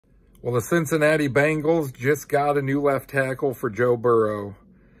Well, the Cincinnati Bengals just got a new left tackle for Joe Burrow.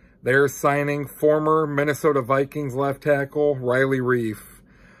 They're signing former Minnesota Vikings left tackle Reiff.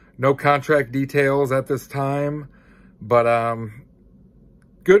 No contract details at this time, but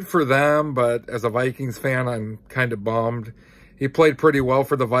good for them. But as a Vikings fan, I'm kind of bummed. He played pretty well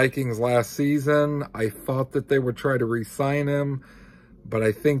for the Vikings last season. I thought that they would try to re-sign him, but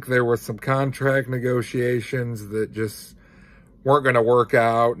I think there was some contract negotiations that just weren't going to work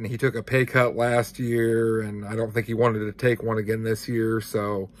out, and he took a pay cut last year, and I don't think he wanted to take one again this year.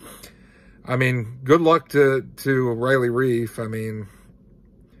 So, I mean, good luck to Reiff. I mean,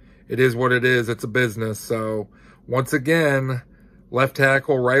 it is what it is. It's a business. So, once again, left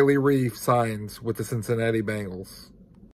tackle Reiff signs with the Cincinnati Bengals.